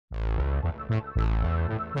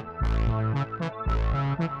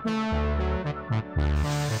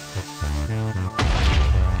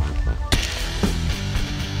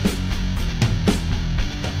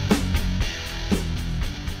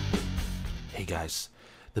Hey guys,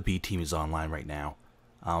 the B team is online right now.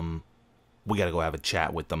 We gotta go have a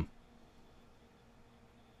chat with them.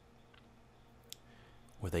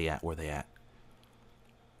 Where they at? Where they at?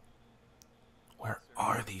 Where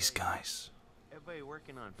are these guys? Everybody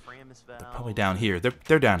working on Framus valve. They're probably down here.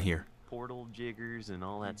 They're down here. Portal jiggers and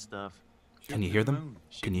all that stuff. Can you hear them?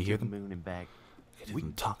 Can you hear them? Moon and back. We're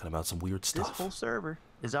talking about some weird This stuff. whole server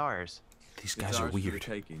is ours. These guys are weird.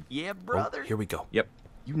 Yeah, Oh, brother. here we go. Yep.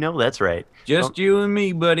 You know that's right. Just you and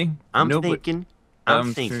me, buddy. I'm Nobody- thinking.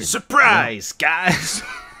 Surprise, guys!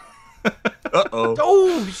 Uh-oh.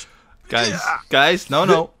 Oh, Guys,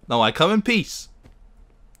 no. I come in peace.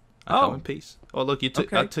 I come Oh. in peace. Oh, look,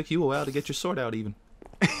 I took you a while to get your sword out, even.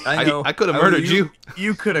 I know. I could have murdered you.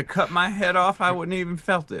 You could have cut my head off. I wouldn't even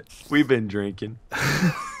felt it. we've been drinking.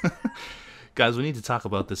 Guys, we need to talk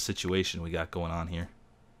about this situation we got going on here.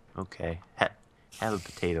 Okay. Have a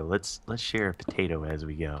potato. Let's share a potato as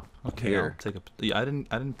we go. Okay, Here. I'll take a. Yeah, I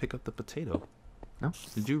didn't pick up the potato. No.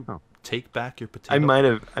 Did you Oh. take back your potato?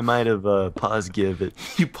 I might have paused give it.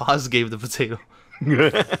 You gave the potato.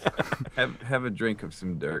 Have a drink of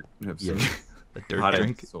some dirt. Have some A dirt potted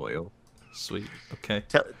drink. soil. Sweet. Okay.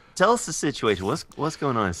 Tell us the situation. What's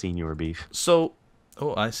going on, Senior Beef? So,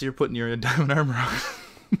 I see you're putting your diamond armor on.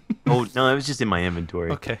 Oh no, it was just in my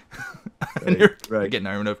inventory. Okay. And you're right. getting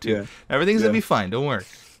armored up too. Yeah. Everything's Yeah. gonna be fine. Don't worry.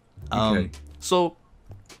 Okay. So,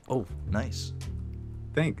 nice.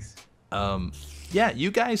 Thanks. Yeah,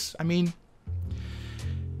 you guys. I mean,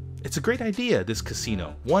 it's a great idea. This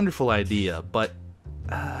casino, wonderful idea, but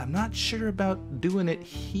I'm not sure about doing it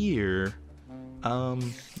here.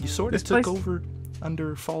 You sort of This took place- over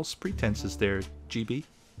under false pretenses there, GB.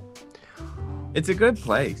 It's a good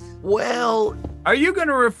place. Well, Are you going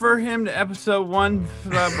to refer him to episode 1?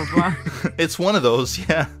 Blah, blah, blah. It's one of those,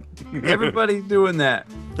 yeah. Everybody's doing that.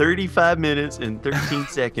 35 minutes and 13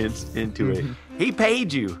 seconds into it. He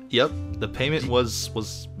paid you. Yep, the payment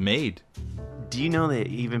was made. Do you know that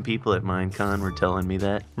even people at Minecon were telling me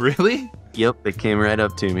that? Really? Yep, they came right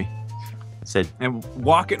up to me. Said, And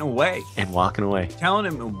walking away. and walking away. Telling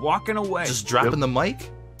him and walking away. Just dropping the mic?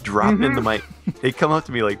 Dropping the mic. They come up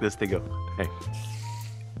to me like this. They go, hey,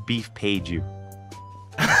 Beef paid you.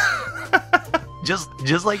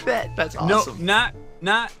 just like that. That's No, awesome.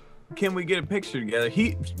 not. Can we get a picture together?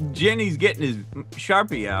 Jenny's getting his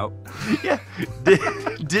Sharpie out. Yeah.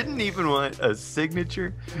 Didn't even want a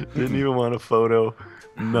signature. Didn't even want a photo.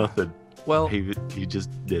 Nothing. Well, He just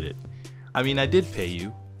did it. I mean, I did pay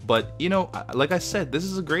you, but you know, like I said, this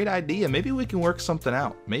is a great idea. Maybe we can work something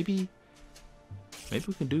out. Maybe we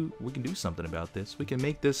can do something about this. We can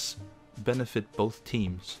make this benefit both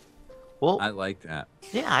teams. Well, I like that.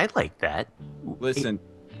 yeah, I like that. Listen,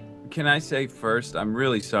 can I say first, I'm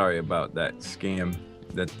really sorry about that scam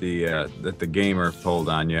that the gamer pulled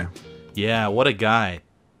on you. Yeah, what a guy.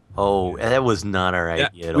 Oh, that was not our Yeah,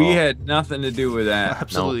 idea at we all. had nothing to do with that.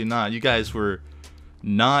 Absolutely not. You guys were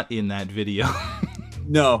not in that video.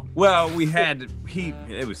 No. Well, we had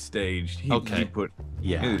it was staged. He Okay. put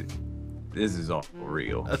Yeah. This is all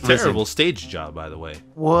real. A terrible stage job, by the way.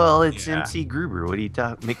 Well, it's Yeah. MC Gruber. What do you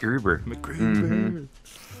talk? McGruber. McGruber.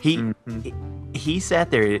 He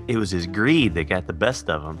sat there. It was his greed that got the best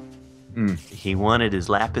of him. Mm. He wanted his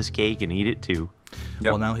lapis cake and eat it too.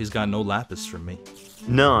 Well, now he's got no lapis from me.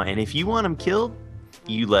 No, and if you want him killed,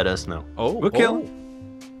 you let us know. Oh, We'll kill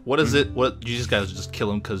What is it? What you just guys just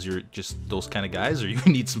kill him because you're just those kind of guys, or you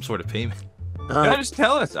need some sort of payment? Yeah, just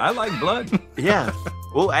tell us. I like blood. Yeah.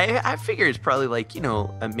 Well, I figure it's probably like,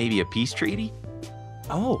 maybe a peace treaty,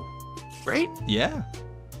 Oh, right? yeah.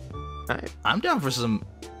 I- I'm down for some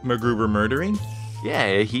McGruber murdering.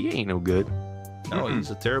 Yeah, he ain't no good. No, he's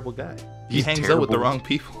a terrible guy. He He's hangs out with the terrible. wrong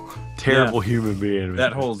people. Terrible human being.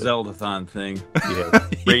 That whole Zeldathon thing. Yeah.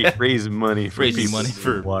 Yeah. Raising money for Raising people money in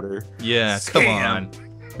for- water. Yeah, come Scam.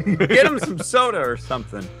 on. Get him some soda or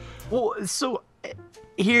something. Well, so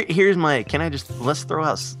here's my. Let's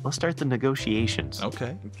start the negotiations.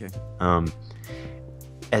 Okay. Okay.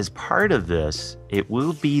 As part of this, it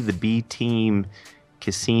will be the B Team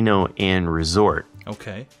Casino and Resort,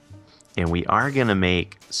 Okay. and we are gonna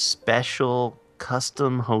make special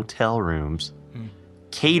custom hotel rooms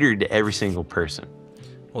catered to every single person.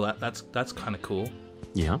 Well, that's kind of cool.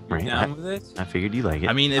 Yeah, right. Down with it? I figured you like it.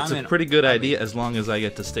 I mean, it's I'm a in- pretty good I'm idea in. as long as I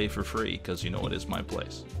get to stay for free, because you know it is my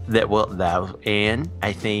place. And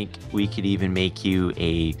I think we could even make you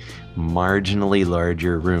a marginally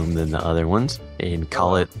larger room than the other ones and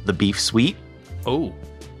call it the Beef Suite. Oh,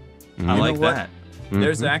 Mhm. I You like know what? that.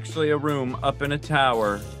 There's Mhm. actually a room up in a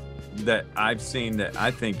tower that I've seen that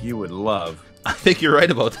I think you would love. I think you're right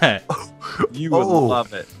about that. You would Oh.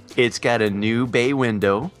 love it. It's got a new bay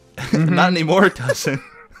window. Not anymore, it doesn't.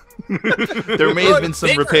 There may have been some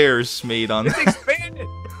Bigger. repairs made on It's that. expanded.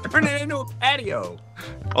 Turn it into a patio.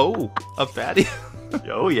 Oh, a patio.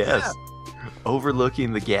 Oh, yes.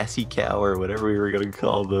 Overlooking the gassy cow or whatever we were going to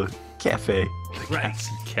call the cafe.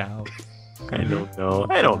 Gassy cow. I don't know.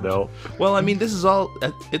 I don't know. Well, I mean, this is all.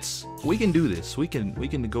 It's we can do this. We can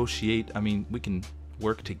negotiate. I mean, we can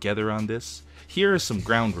work together on this. Here are some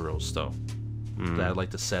ground rules, though, that I'd like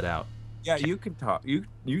to set out. Yeah, you can talk. You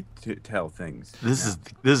tell things. This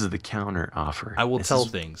is the counter offer. I will This tell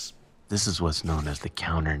is- things. This is what's known as the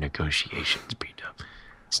counter negotiations, B-Dub.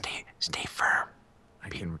 Stay firm. I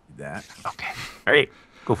can read that. Okay. All right.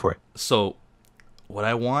 Go for it. So, what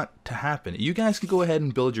I want to happen, you guys can go ahead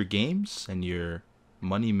and build your games and your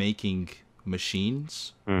money-making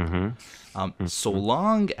machines, Mm-hmm. so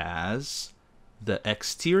long as the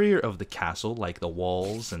exterior of the castle, like the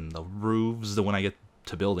walls and the roofs, when I get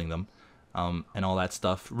to building them, and all that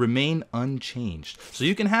stuff, remain unchanged. So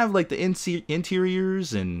you can have like the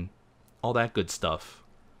interiors and all that good stuff.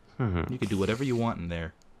 You can do whatever you want in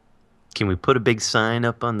there. Can we put a big sign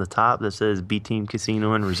up on the top that says B Team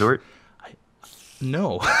Casino and Resort?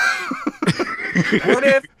 No. What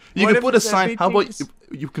if You what can if put a it said sign. How about BTs?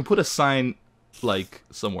 you can put a sign like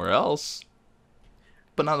somewhere else,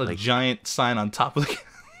 but not a Like- giant sign on top of the.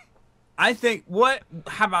 I think what?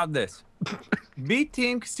 How about this? B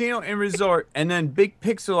Team Casino and Resort, and then big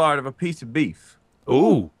pixel art of a piece of beef.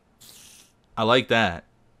 Ooh, I like that.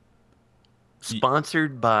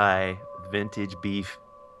 Sponsored by Vintage Beef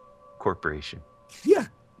Corporation. Yeah.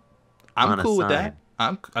 I'm On a cool with that.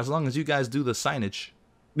 sign. As long as you guys do the signage.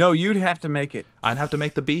 No, you'd have to make it. I'd have to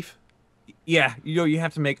make the beef. Yeah, you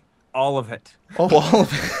have to make all of it, Oh, all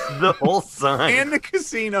of it. The whole sign. and the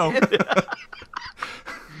casino.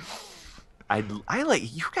 I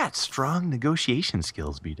like you got strong negotiation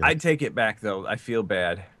skills, B-Dub. I take it back though. I feel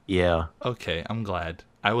bad. Yeah. Okay, I'm glad.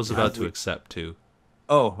 I was about to accept too.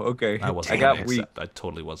 Oh, okay. I wasn't got gonna weak. accept. I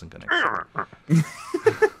totally wasn't gonna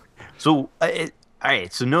accept. So, all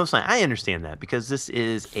right. So no sign. I understand that because this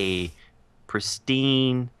is a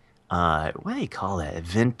pristine. What do you call that? A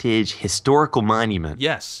vintage historical monument.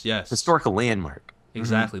 Yes, yes. Historical landmark.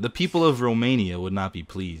 Exactly. The people of Romania would not be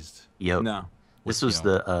pleased. Yep. No. This You was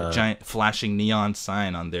know, the a giant flashing neon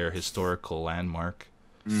sign on their historical landmark.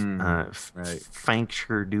 Right.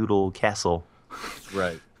 Doodle Castle.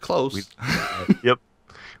 Right. Close. Yep.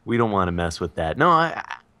 We don't want to mess with that. No,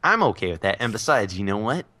 I'm okay with that. And besides, you know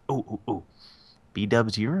what? Oh.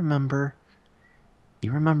 B-Dubs, you remember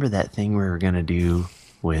that thing we were gonna do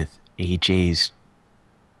with AJ's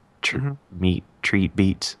meat treat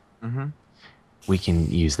beats? Mm-hmm. We can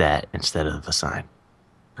use that instead of a sign.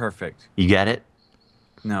 Perfect. You got it?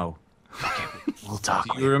 No. We'll talk.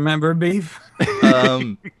 Do you remember beef?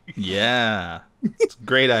 Yeah. It's a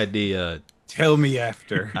great idea. Tell me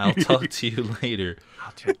after. I'll talk to you later.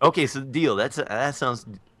 Okay, so deal. That sounds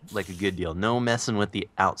like a good deal. No messing with the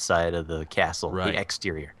outside of the castle, Right. the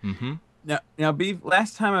exterior. Mm-hmm. Now, beef.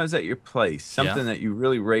 Last time I was at your place, something Yeah. that you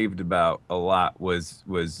really raved about a lot was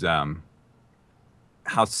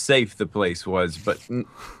how safe the place was. But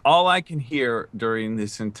all I can hear during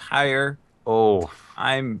this entire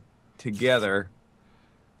time together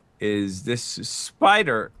is this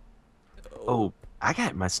spider. Oh, I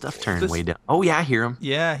got my stuff turned This- way down. Oh yeah, I hear him.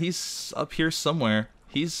 Yeah, he's up here somewhere.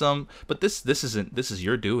 He's but this is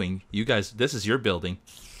your doing. You guys, this is your building.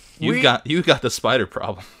 You got the spider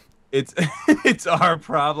problem. It's it's our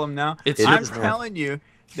problem now. It's I'm is now. telling you,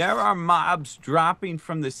 there are mobs dropping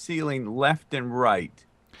from the ceiling left and right.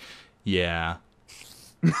 Yeah.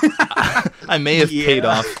 I may have paid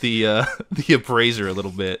off the appraiser a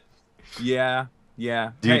little bit. Yeah.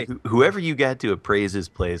 Dude, Hey, whoever you got to appraise his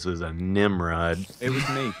place was a Nimrod. it was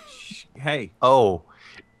me. Shh. Hey, Oh,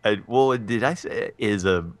 well, did I say is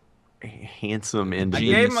a handsome I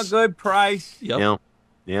individual? gave him a good price. Yep.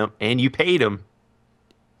 Yep. And you paid him.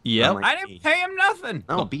 Yep. like- I didn't pay him nothing.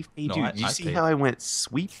 No, No, beef paid no, you. I- Did you I see paid. how I went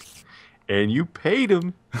sweep? And you paid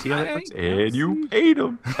him. See how that I works? didn't And you see. paid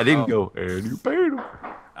him. I didn't Oh. go, and you paid him.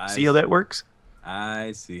 I, See how that works?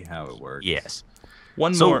 I see how it works. Yes.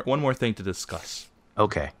 One So- more thing to discuss.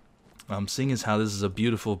 Okay. Seeing as how this is a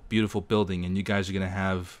beautiful, beautiful building, and you guys are gonna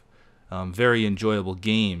have very enjoyable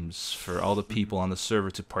games for all the people on the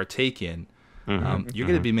server to partake in, you're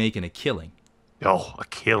going to be making a killing. Oh, a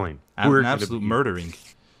killing. An absolute murdering.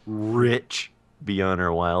 Rich beyond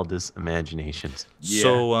our wildest imaginations. Yeah.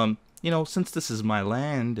 So, since this is my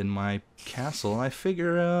land and my castle, I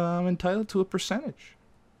figure I'm entitled to a percentage.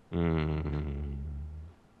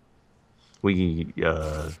 We,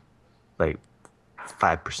 like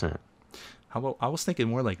 5%. How about, I was thinking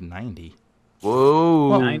more like 90.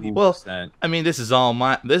 Whoa. 90%. I mean, this is all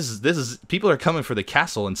my. This is people are coming for the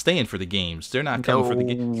castle and staying for the games. They're not coming for the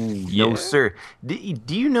game. No, sir. Do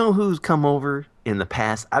you know who's come over in the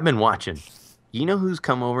past? I've been watching. You know who's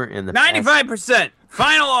come over in the 95%.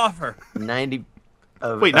 Final offer. 90.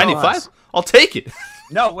 Wait, 95? I'll take it.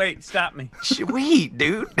 No, wait. Stop me. Wait,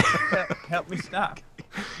 dude. Help me stop.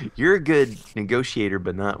 You're a good negotiator,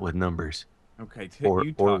 but not with numbers Okay. or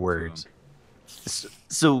you talk to words. him.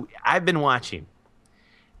 So I've been watching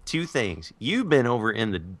two things. You've been over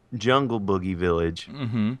in the Jungle Boogie Village,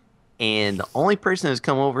 and the only person that's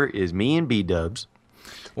come over is me and B-Dubs.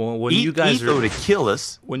 Well, when you guys are to kill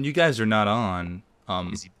us. when you guys are not on,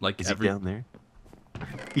 Is he every down there?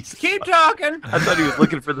 Keep talking. I thought he was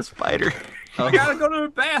looking for the spider. I gotta go to the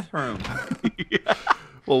bathroom.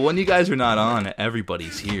 well, when you guys are not on,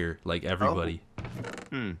 everybody's here. Like everybody,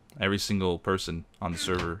 Hmm. every single person on the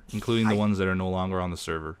server, including the ones that are no longer on the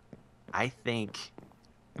server. I think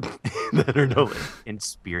that are no in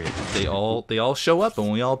spirit. They all show up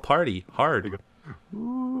and we all party hard.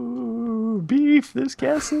 Ooh, beef! This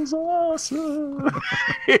castle's awesome.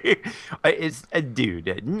 It's dude,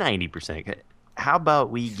 90%. How about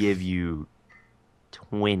we give you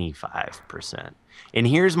 25%? And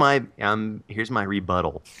here's my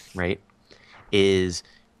rebuttal. Right? Is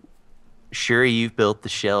sure you've built the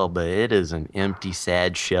shell, but it is an empty,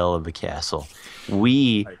 sad shell of a castle.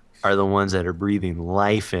 We are the ones that are breathing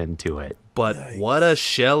life into it. But what a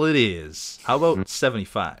shell it is! How about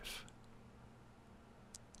 75?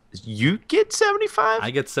 You get 75?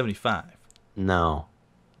 I get 75. No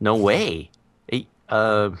way.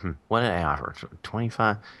 What did I offer?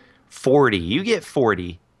 25, 40. You get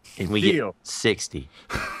 40, and we Deal. get 60.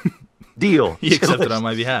 Deal. He accepted on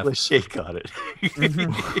my behalf. Let's shake on it.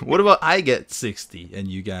 What about I get 60 and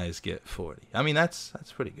you guys get 40? I mean, that's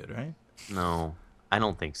pretty good, right? No, I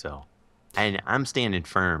don't think so. And I'm standing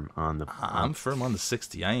firm on the. I'm firm on the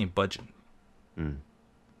 60. I ain't budging.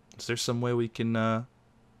 Is there some way we can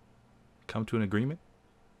come to an agreement?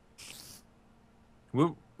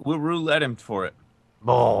 We'll roulette him for it.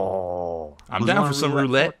 Oh, I'm down for some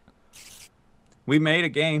roulette. We made a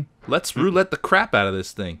game. Let's roulette the crap out of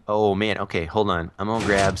this thing. Oh man. Okay, hold on. I'm gonna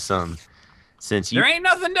grab some. Since you. There ain't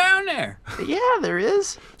nothing down there. Yeah, there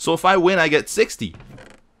is. So if I win, I get 60.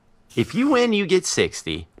 If you win, you get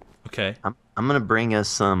 60. Okay. I'm gonna bring us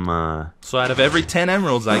some. So out of every 10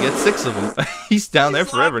 emeralds, I get 6 of them. He's down there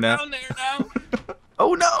forever now. Down there now.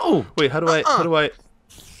 Oh no! Wait, how do I?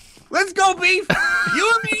 Let's go, Beef.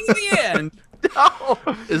 You and me to the end. No.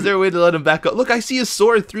 Is there a way to let him back up? Look, I see his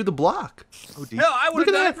sword through the block. Oh, No, I would have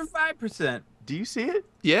Look done at it for 5%. Do you see it?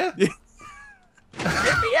 Yeah. Get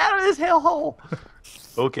me out of this hellhole.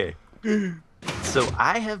 Okay. So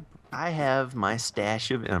I have my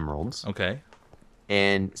stash of emeralds, Okay.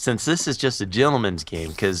 and since this is just a gentleman's game,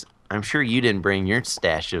 because I'm sure you didn't bring your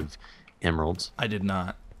stash of emeralds. I did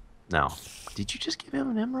not. No. Did you just give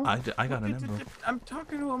him an emerald? I got an emerald. I'm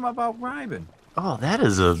talking to him about bribing. Oh, that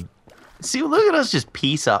is a. See, look at us just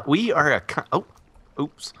piece out. We are a. Oh,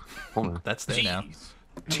 oops. Hold on. That's there now. Jeez.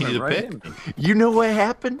 Do you need a Right pick? in me. You know what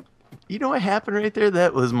happened? You know what happened right there?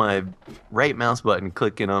 That was my right mouse button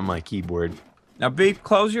clicking on my keyboard. Now, Beef,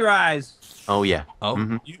 close your eyes. Oh yeah.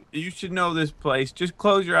 Oh. You should know this place. Just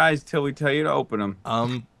close your eyes till we tell you to open them.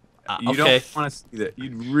 You Okay. don't want to see that.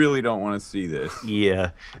 You really don't want to see this.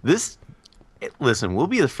 Yeah. Listen, we'll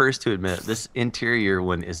be the first to admit this interior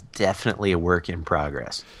one is definitely a work in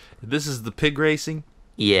progress. This is the pig racing.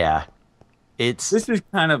 Yeah. It's This is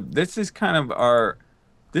kind of our.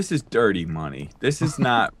 This is dirty money. This is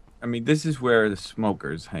not. I mean, this is where the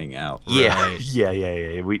smokers hang out. yeah. Right. Yeah.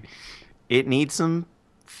 It needs some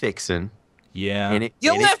fixing. Yeah. And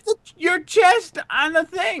You and left your chest on the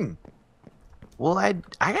thing. well, I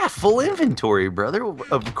got full inventory, brother.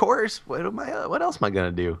 Of course. What else am I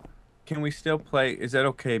gonna do? Can we still play? Is that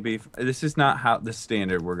okay, Beef? This is not how the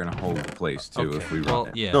standard we're gonna hold the place to Okay. if we Well, run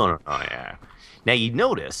it. yeah. No. Yeah. Now you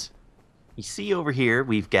notice, you see over here,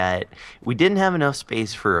 we didn't have enough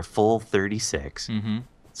space for a full 36. Mm-hmm.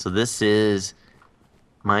 So this is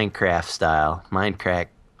Minecraft style. Minecraft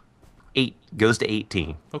 8 goes to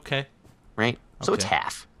 18, Okay. right? So it's Okay.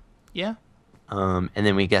 half. Yeah. And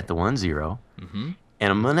then we got the 1-0. Mm-hmm.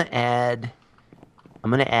 And I'm gonna add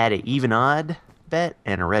an even odd bet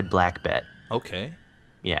and a red black bet. Okay.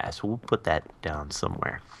 Yeah, so we'll put that down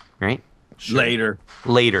somewhere, right? Sure.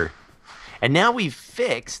 Later. And now we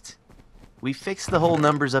fixed the whole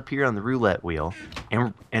numbers up here on the roulette wheel,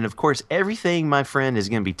 and of course everything, my friend, is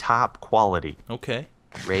gonna be top quality. Okay.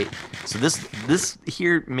 Right? So this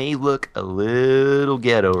here may look a little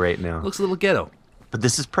ghetto right now. Looks a little ghetto. But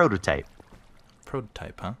this is prototype.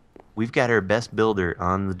 Prototype, huh? We've got our best builder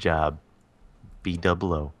on the job,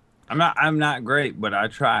 B00. I'm not great, but I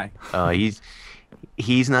try.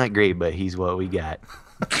 He's not great, but he's what we got.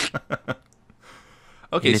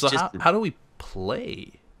 Okay, so how do we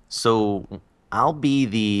play? So I'll be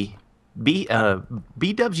the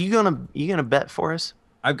B-Dubs, you gonna bet for us?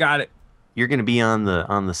 I've got it. You're gonna be on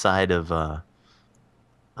the side of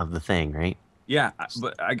the thing, right? Yeah,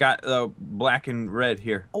 but I got black and red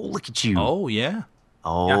here. Oh, look at you. Oh, yeah.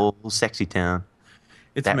 Oh, sexy town.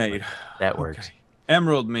 It's That made. That works. Okay.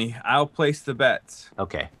 Emerald me. I'll place the bets.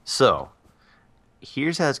 Okay, so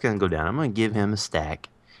here's how it's gonna go down. I'm gonna give him a stack,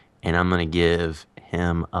 and I'm gonna give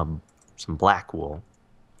him some black wool.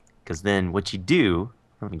 Because then what you do,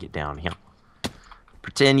 let me get down here.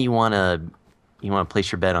 Pretend you wanna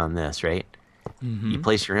place your bet on this, right? Mm-hmm. You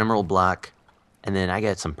place your emerald block, and then I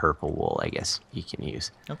got some purple wool, I guess you can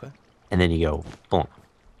use. Okay. And then you go boom.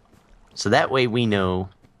 So that way we know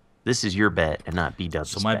this is your bet and not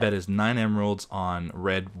B-Dubs'. So my bet is 9 emeralds on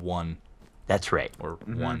red 1 That's right. or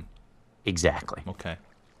 1. Exactly. Okay.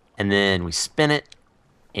 And then we spin it,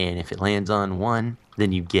 and if it lands on 1,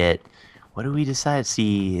 then you get, what do we decide?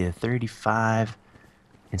 See, 35,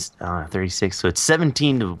 it's 36, so it's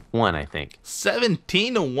 17-1, I think.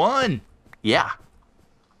 17-1. Yeah.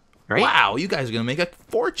 Right? Wow, you guys are gonna make a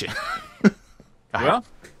fortune. Well,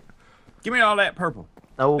 give me all that purple.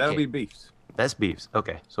 Oh, That'll okay. be beefs. That's beefs.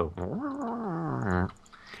 Okay, so.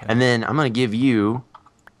 And then I'm going to give you,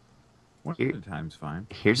 One Here- at a time's fine.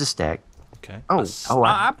 here's a stack. Okay. Oh,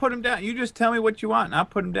 I put them down. You just tell me what you want, and I'll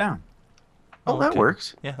put them down. that okay.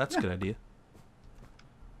 works. Yeah, that's a good idea.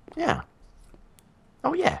 Yeah.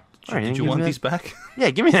 Oh, yeah. All right, Did you give want me these that- back? Yeah,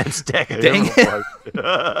 give me that stack. of Dang it. emerald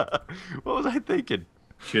blocks. What was I thinking?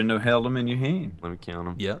 Shouldn't have held them in your hand. Let me count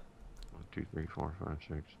them. Yep. 1, 2, 3, 4, 5,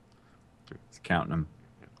 6. It's counting them.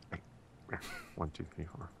 1, 2, 3,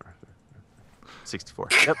 4, 5, 6, 64.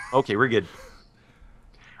 Yep. Okay, we're good.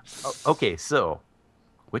 Okay, so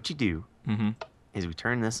what you do Mm-hmm. is we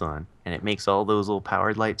turn this on, and it makes all those little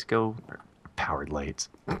powered lights go. Powered lights.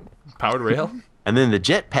 Powered rail? And then the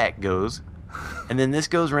jetpack goes, and then this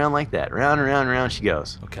goes around like that. Round and round and round she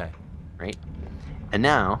goes. Okay. Right? And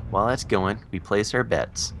now, while that's going, we place our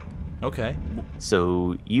bets. Okay.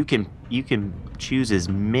 So you can choose as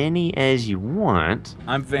many as you want.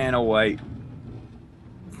 I'm Vanna White.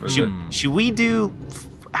 Should we do?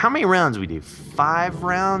 How many rounds we do? 5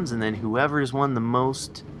 rounds, and then whoever's won the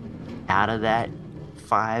most out of that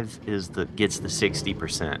 5 gets the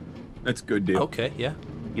 60%. That's a good deal. Okay, yeah.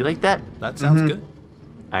 You like that? That sounds good.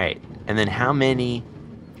 All right. And then how many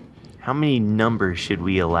numbers should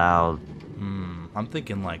we allow? I'm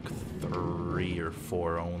thinking like 3 or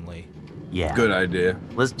 4 only. Yeah. Good idea.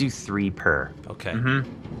 Let's do 3 per. Okay.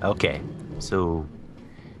 Mm-hmm. Okay. So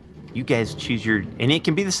you guys choose your, and it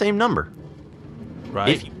can be the same number. Right.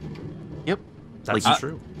 If you, yep. That's like-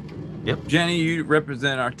 true. Jenny, you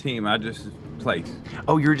represent our team. I just place.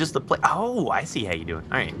 Oh, you're just the play. Oh, I see how you're doing.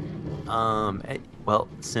 All right. Well,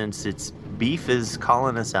 since it's Beef is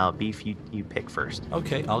calling us out, Beef, you pick first.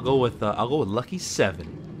 Okay, I'll go with lucky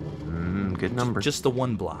 7. Good number. Just the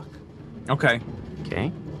 1 block. Okay.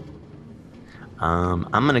 Okay. I'm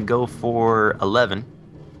gonna go for 11.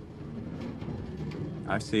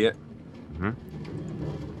 I see it.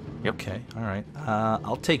 Yep. Okay, all right.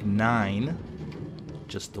 I'll take 9.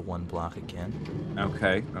 Just the 1 block again.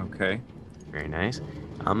 Okay. Okay. Very nice.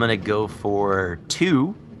 I'm gonna go for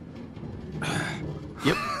 2.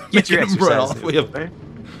 Yep. Get your Making him run all exercise. the way up. Right?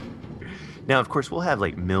 Now, of course, we'll have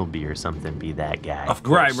like Milby or something be that guy. Of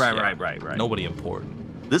course. Right. yeah. Right. Nobody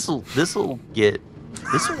important. This'll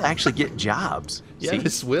actually get jobs. Yeah, See?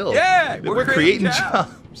 this will. Yeah, We're creating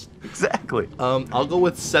jobs. Exactly. I'll go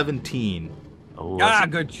with 17. Oh,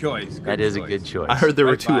 Good choice. that is a good choice. I heard there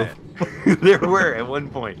were Right 2 by of them. There were at one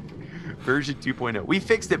point. Version 2.0. We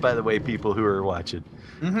fixed it, by the way, people who are watching.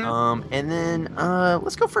 Mhm. And then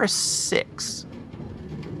let's go for a 6.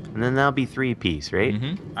 And then that'll be 3 apiece, right?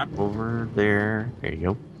 Mm-hmm. Over there. There you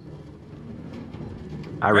go.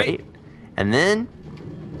 All Great. right. And then,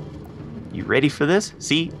 you ready for this?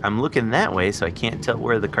 See, I'm looking that way, so I can't tell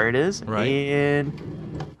where the card is. Right. And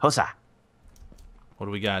Hosa. What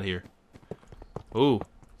do we got here? Ooh,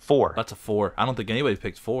 4. That's a 4. I don't think anybody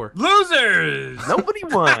picked 4. Losers. Nobody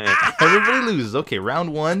won. Everybody loses. Okay,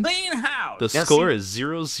 round 1. Clean house. The Now score see- is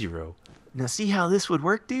 0-0. Now, see how this would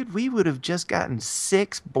work, dude? We would have just gotten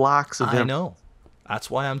 6 blocks of I them. know. That's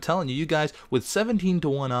why I'm telling you, you guys, with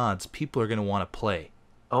 17-1 odds, people are going to want to play.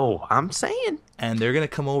 Oh, I'm saying. And they're going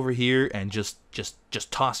to come over here and just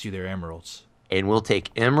toss you their emeralds. And we'll take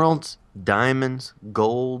emeralds, diamonds,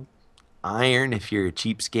 gold, iron if you're a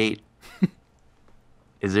cheapskate.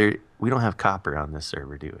 We don't have copper on this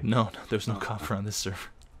server, do we? No, there's no copper on this server.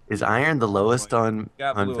 Is iron the lowest on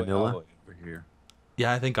Got blue vanilla? alloy over here.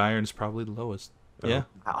 Yeah, I think iron's probably the lowest. Oh, Yeah.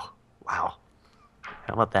 Wow.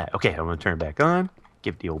 How about that? Okay, I'm going to turn it back on.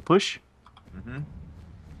 Give it the old push.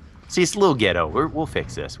 See, it's a little ghetto. We'll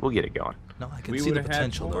fix this. We'll get it going. No, I can We see would the have had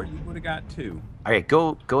potential, 4. though. You would have got 2. All right,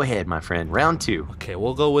 go ahead, my friend. Round 2. Okay,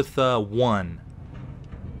 we'll go with 1.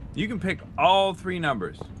 You can pick all 3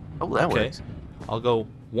 numbers. Oh, that Okay. works. I'll go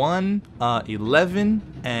 1, 11,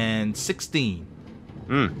 and 16.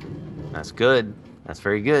 That's good. That's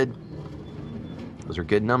very good. Those are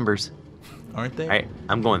good numbers. Aren't they? All right,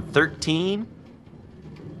 I'm going 13,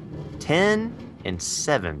 10, and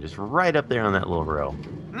 7. Just right up there on that little row.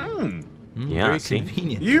 Yeah, very see?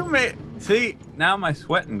 convenient. You may see now my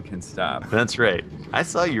sweating can stop. That's right. I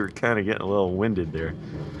saw you were kind of getting a little winded there.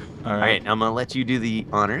 All All right, I'm going to let you do the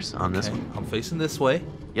honors on this Okay, one. I'm facing this way.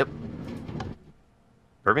 Yep.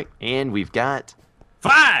 Perfect. And we've got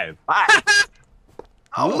 5 5.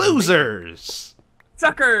 Losers!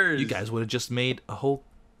 suckers. You guys would have just made a whole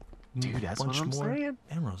Dude, that's what bunch I'm more saying.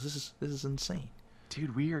 emeralds. This is insane.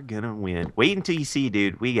 Dude, we are going to win. Wait until you see,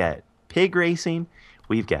 dude. We got pig racing.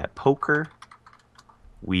 We've got poker.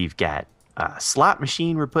 We've got slot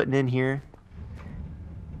machine we're putting in here.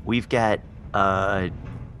 We've got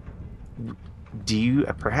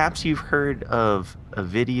perhaps you've heard of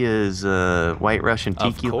Avidia's White Russian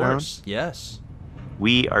Tiki Of Lounge? course, yes.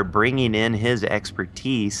 We are bringing in his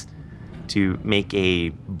expertise to make a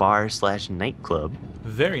bar/nightclub.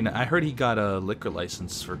 Very nice. I heard he got a liquor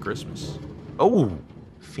license for Christmas, Oh,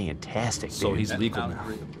 fantastic! so dude. he's That legal sounds now.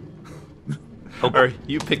 real. Oh, Or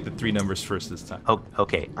you pick the 3 numbers first this time.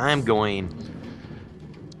 okay. I'm going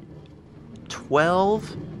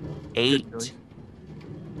 12, 8,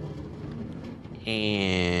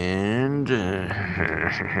 and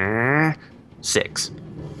 6.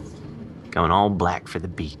 Going all black for the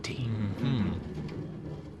B team.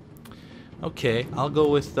 Okay, I'll go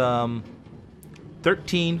with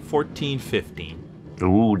 13, 14, 15.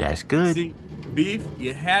 Ooh, that's good. See, Beef,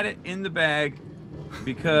 you had it in the bag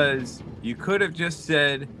because you could have just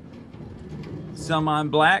said some on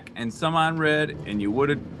black and some on red, and you would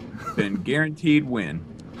have been guaranteed win.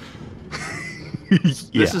 Yeah.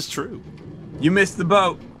 This is true. You missed the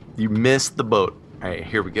boat. You missed the boat. All right,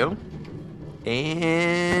 here we go.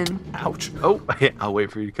 And Ouch. oh, I'll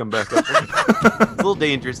wait for you to come back up. It's a little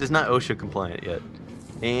dangerous. It's not OSHA compliant yet.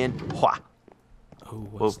 And wha. Oh,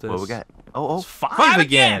 what's this? What we got? Oh, It's 5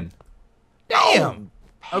 again. Damn.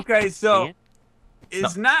 Okay, so Man.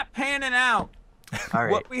 it's not panning out. All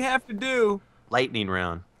right. What we have to do, Lightning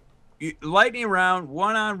round. lightning round,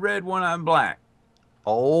 1 on red, 1 on black.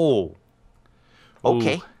 Oh.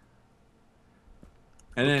 Okay. Ooh.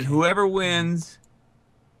 And then whoever wins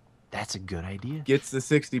That's a good idea. gets the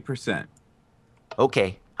 60%.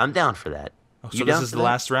 Okay, I'm down for that. Oh, You so down this is for the that?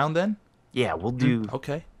 last round then? Yeah, we'll do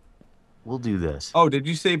Okay. this. Oh, did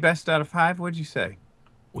you say best out of 5? What'd you say?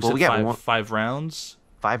 We Well, said we got 5 rounds.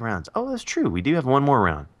 5 rounds. Oh, that's true. We do have one more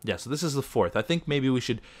round. Yeah, so this is the 4th. I think maybe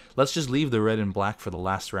let's just leave the red and black for the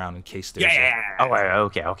last round in case there's Oh, all right,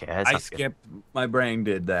 okay. That I sounds good. skipped. My brain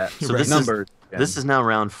did that. So this numbers. is now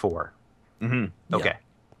round 4. Mm-hmm. Okay.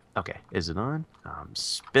 Okay. Is it on? I'm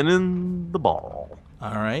spinning the ball.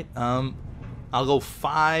 All right. I'll go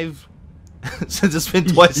 5 since it's been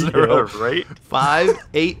twice in a row. right? 5,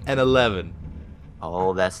 8, and 11.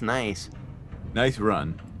 Oh, that's nice. Nice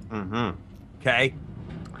run. Mm-hmm. Okay.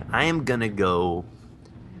 I am gonna go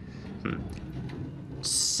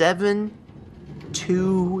 7,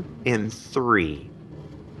 2, and 3.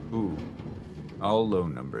 Ooh. All low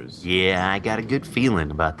numbers. Yeah, I got a good feeling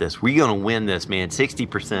about this. We're gonna win this, man.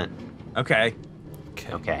 60%. Okay.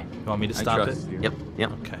 Okay. You want me to I stop it? trust you.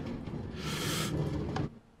 Yep. Okay.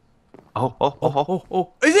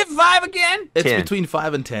 Oh. Is it 5 again? It's 10. between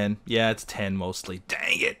 5 and 10. Yeah, it's 10 mostly.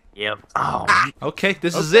 Dang it. Yep. Oh. Okay,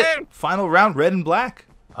 this is Okay. it. Final round, red and black.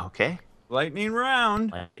 Okay. Lightning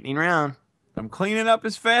round. Lightning round. I'm cleaning up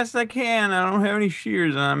as fast as I can. I don't have any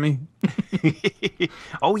shears on me.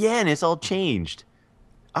 Oh yeah, and it's all changed.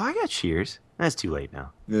 Oh, I got shears. That's too late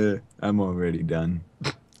now. Yeah, I'm already done.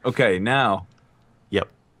 Okay, now Yep.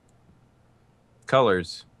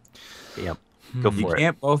 colors. Yep. Go You for it.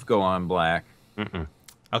 can't both go on black. Mm-mm.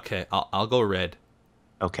 Okay, I'll go red.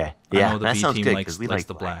 Okay. I Yeah, know the that B sounds team good likes, because we likes like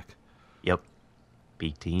the black. Yep.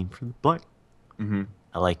 B team from the black. Mm-hmm.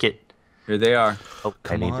 I like it. Here they are. Oh, I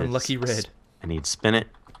Come need on, to lucky red. I need to spin it.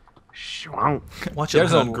 Shwonk. Watch it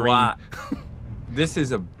There's a land on green. lot. This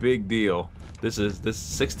is a big deal. This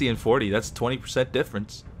 60 and 40. That's 20%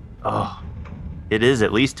 difference, Oh, it is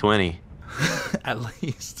at least 20. at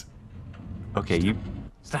least. Okay, you.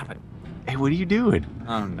 Stop it. Hey, what are you doing?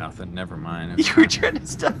 Oh, nothing. Never mind. You were trying to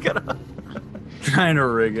stuck it up. Trying to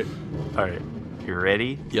rig it. All right, you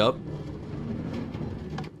ready? Yup.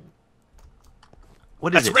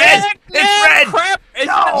 What is That's it? red! It's red! Crap! It's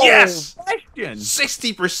No! Yes! question.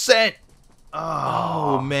 60%.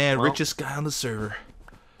 Oh man, well, richest guy on the server.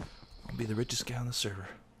 I'll be the richest guy on the server.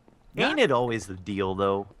 Ain't it always the deal,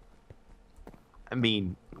 though? I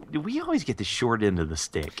mean, we always get the short end of the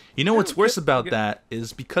stick. You know what's worse about that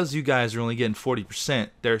is because you guys are only getting 40%.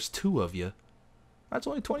 There's 2 of you. That's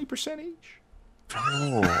only 20% each.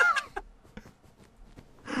 Oh.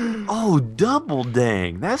 Oh, double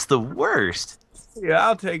dang. That's the worst. Yeah,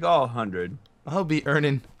 I'll take all 100. I'll be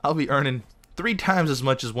earning 3 times as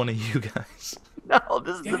much as one of you guys. No,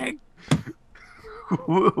 this is the... Dang.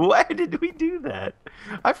 Why did we do that?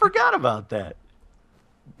 I forgot about that.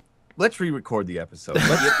 Let's re-record the episode.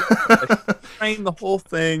 Let's train the whole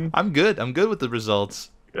thing. I'm good. I'm good with the results.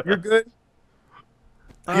 You're good.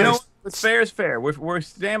 You know, what's fair is fair. We're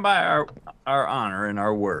stand by our honor and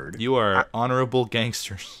our word. You are honorable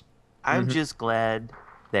gangsters. I'm just glad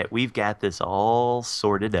that we've got this all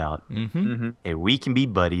sorted out, Mm-hmm. and we can be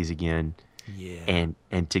buddies again, Yeah.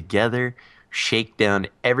 and together shake down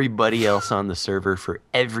everybody else on the server for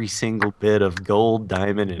every single bit of gold,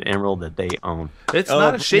 diamond, and emerald that they own. It's Oh, not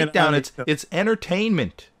a bring it shakedown. on. It's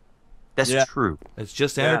entertainment. That's Yeah. true. It's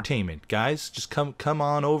just Yeah. entertainment, guys. Just come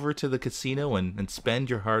on over to the casino and spend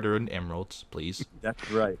your hard-earned emeralds, please.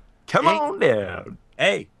 That's right. Come Hey. on down.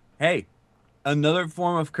 Hey, another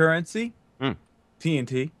form of currency, Mm.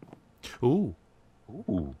 TNT. Ooh,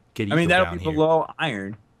 Ooh. get I mean, Etho that'll down be here. below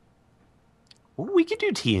iron, Ooh, we could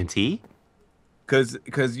do TNT.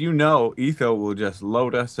 because you know Etho will just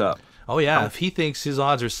load us up. Oh yeah, if he thinks his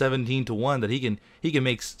odds are 17 to 1 that he can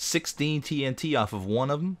make 16 TNT off of one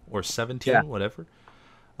of them or 17, Yeah. whatever.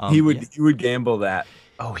 he Yeah. would gamble that.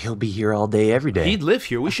 Oh, he'll be here all day, every day. He'd live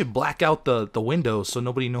here. We should black out the windows so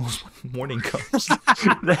nobody knows when morning comes.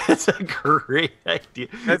 That's a great idea.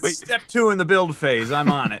 That's Wait, step 2 in the build phase.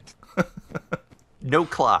 I'm on it. no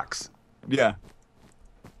clocks. Yeah.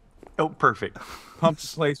 Oh, perfect. Pump the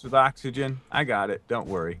place with oxygen. I got it. Don't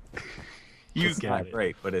worry. You It's got not it.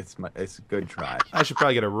 great, but it's a good try. I should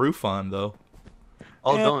probably get a roof on though.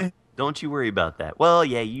 Oh, don't you worry about that. Well,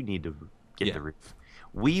 yeah, you need to get Yeah. the roof.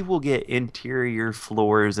 We will get interior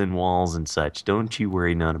floors and walls and such. Don't you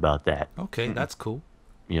worry none about that. Okay, that's cool.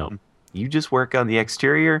 You know, you just work on the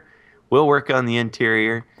exterior. We'll work on the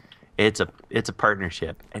interior. It's a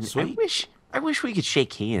partnership. And Sweet. I wish we could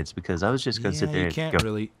shake hands because I was just gonna sit Yeah, there you and can't go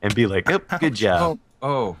really. and be like, "Yep, good job."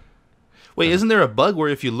 Oh. Wait, isn't there a bug where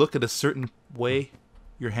if you look at a certain way,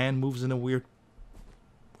 your hand moves in a weird?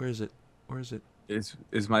 Where is it?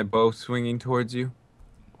 Is my bow swinging towards you?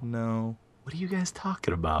 No. What are you guys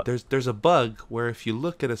talking about? There's a bug where if you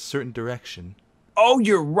look at a certain direction, Oh,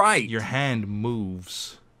 you're right. your hand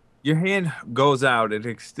moves. Your hand goes out. It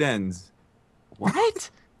extends. What?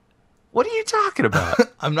 What are you talking about?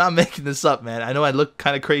 I'm not making this up, man. I know I look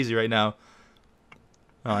kind of crazy right now.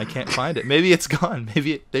 Oh, I can't find it. Maybe it's gone.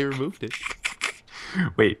 Maybe they removed it.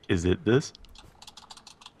 Wait, is it this?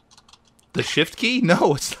 The shift key?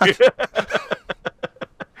 No, it's not.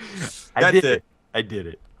 I did it. it. I did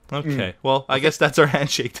it. Okay. Well, I guess that's our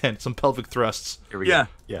handshake then. Some pelvic thrusts. Here we Yeah. go.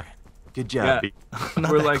 Yeah. Good job. Yeah. B.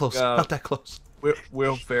 Not We're that like, close. Not that close.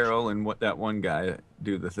 Will Ferrell and what that one guy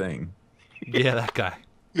do the thing. Yeah, that guy.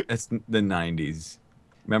 That's the 90s.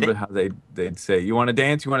 Remember how they'd say, "You want to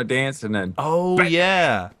dance? You want to dance?" And then, Oh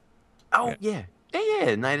yeah. Oh yeah.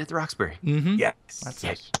 Yeah. Night at the Roxbury. Mm-hmm. yes, That's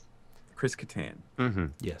Yes. it. Chris Kattan. Mm-hmm.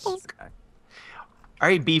 Yes. This guy. All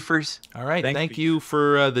right, beefers. All right. Thank Thank you. you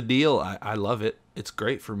for the deal. I love it. It's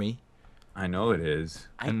great for me. I know it is.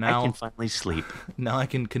 And I now- can finally sleep. Now I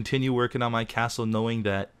can continue working on my castle knowing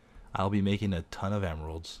that I'll be making a ton of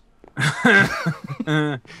emeralds.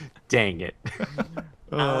 Dang it.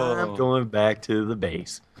 I'm going back to the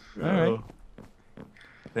base. All right.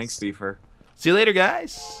 Thanks, Beefer. See you later,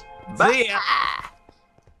 guys. See ya.